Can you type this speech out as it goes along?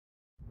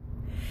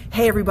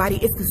Hey everybody,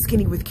 it's the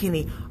Skinny with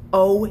Kenny.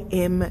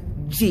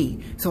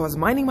 OMG. So I was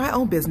minding my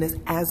own business,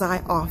 as I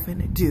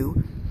often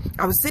do.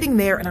 I was sitting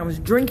there and I was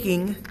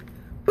drinking,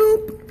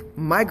 boop,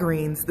 my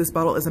greens. This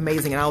bottle is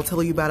amazing and I'll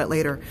tell you about it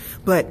later.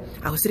 But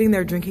I was sitting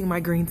there drinking my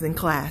greens in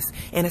class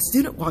and a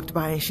student walked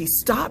by and she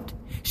stopped.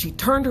 She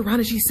turned around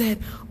and she said,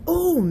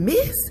 "Oh,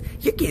 miss,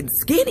 you're getting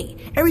skinny.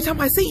 Every time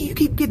I see you, you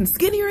keep getting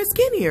skinnier and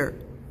skinnier."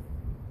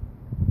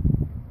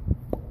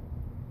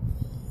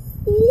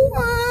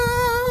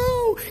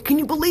 Wow! Can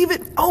you believe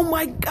it? Oh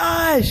my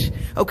gosh!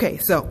 Okay,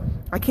 so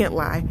I can't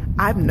lie.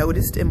 I've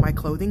noticed in my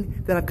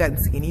clothing that I've gotten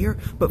skinnier,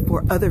 but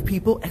for other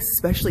people,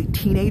 especially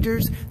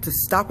teenagers, to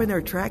stop in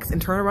their tracks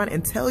and turn around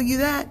and tell you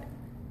that,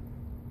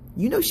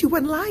 you know she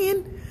wasn't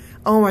lying.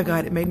 Oh my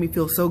God, it made me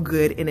feel so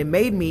good, and it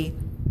made me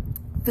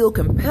feel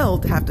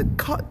compelled to have to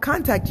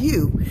contact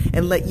you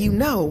and let you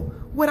know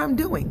what I'm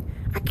doing.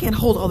 I can't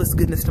hold all this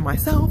goodness to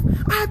myself.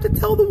 I have to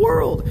tell the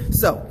world.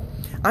 So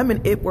I'm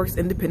an It Works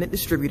independent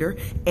distributor,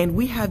 and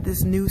we have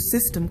this new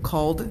system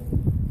called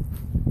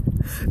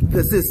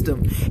The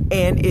System,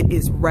 and it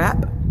is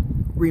wrap,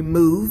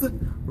 remove,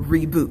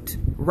 reboot.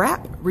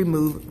 Wrap,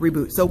 remove,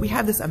 reboot. So we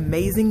have this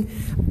amazing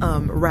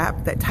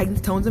wrap that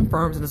tightens, tones, and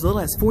firms in as little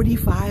as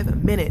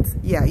 45 minutes.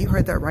 Yeah, you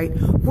heard that right,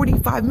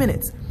 45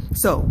 minutes.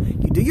 So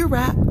you do your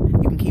wrap,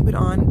 you can keep it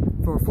on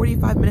for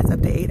 45 minutes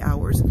up to 8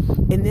 hours.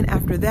 And then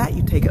after that,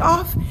 you take it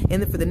off.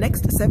 And then for the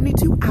next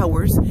 72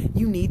 hours,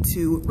 you need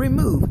to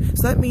remove.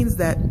 So that means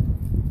that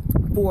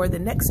for the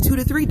next 2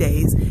 to 3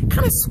 days,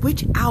 kind of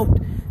switch out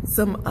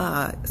some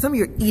of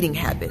your eating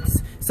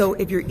habits. So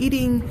if you're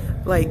eating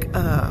like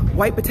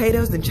white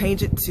potatoes, then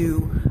change it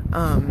to,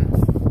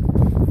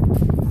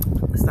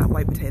 it's not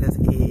white potatoes,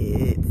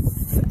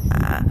 it's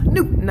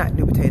not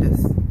new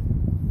potatoes.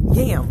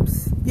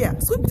 Yams. Yeah,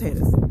 sweet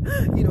potatoes.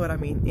 You know what I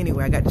mean.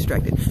 Anyway, I got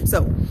distracted.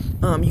 So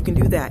you can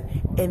do that.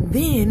 And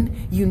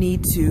then you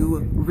need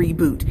to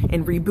reboot.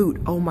 And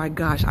reboot, oh my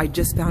gosh, I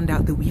just found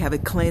out that we have a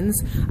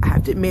cleanse. I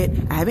have to admit,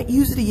 I haven't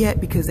used it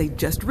yet because they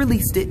just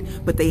released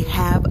it, but they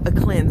have a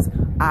cleanse.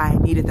 I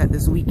needed that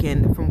this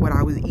weekend from what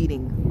I was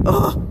eating.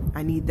 Ugh,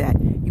 I need that.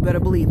 You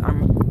better believe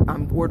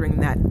I'm ordering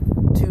that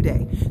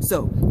today.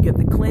 So you have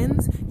the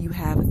cleanse, you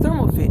have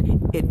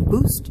ThermoFit. It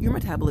boosts your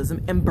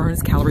metabolism and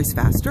burns calories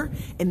faster.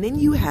 And then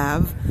you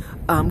have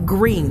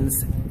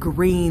greens.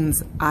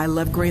 Greens, I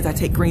love greens. I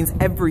take greens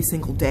every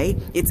single day.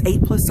 It's 8+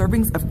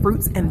 servings of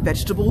fruits and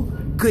vegetable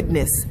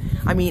goodness.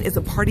 I mean, it's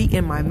a party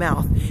in my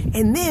mouth.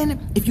 And then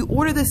if you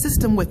order the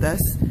system with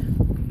us,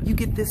 you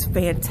get this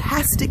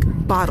fantastic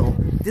bottle.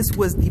 This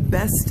was the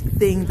best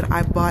thing that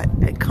I bought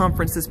at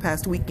conference this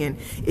past weekend.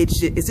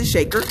 It's a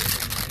shaker.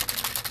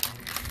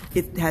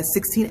 It has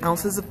 16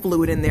 ounces of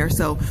fluid in there.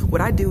 So what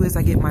I do is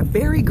I get my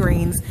berry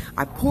greens,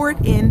 I pour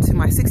it into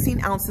my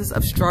 16 ounces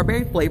of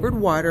strawberry flavored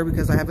water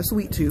because I have a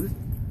sweet tooth.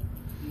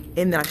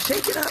 And then I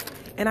shake it up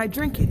and I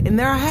drink it. And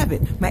there I have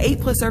it, my 8+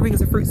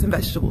 servings of fruits and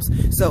vegetables.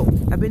 So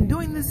I've been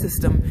doing this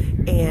system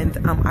and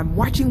I'm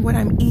watching what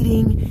I'm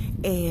eating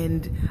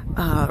and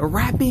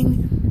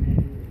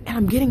wrapping, and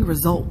I'm getting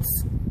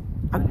results.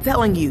 I'm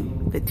telling you,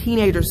 the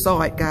teenagers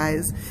saw it,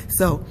 guys.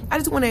 So I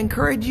just want to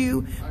encourage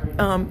you.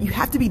 You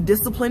have to be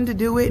disciplined to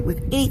do it.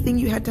 With anything,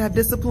 you have to have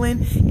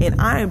discipline. And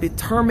I am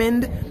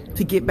determined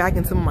to get back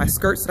in some of my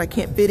skirts that I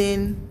can't fit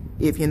in,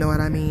 if you know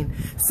what I mean.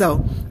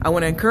 So I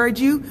want to encourage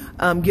you,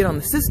 get on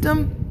the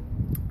system.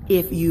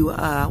 If you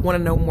want to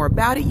know more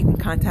about it, you can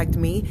contact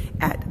me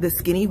at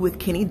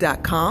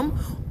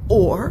theskinnywithkenny.com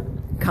or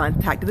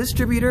contact the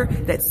distributor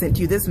that sent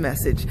you this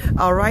message.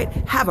 All right,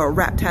 have a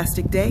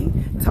rap-tastic day.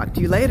 Talk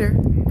to you later.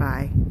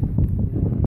 Bye.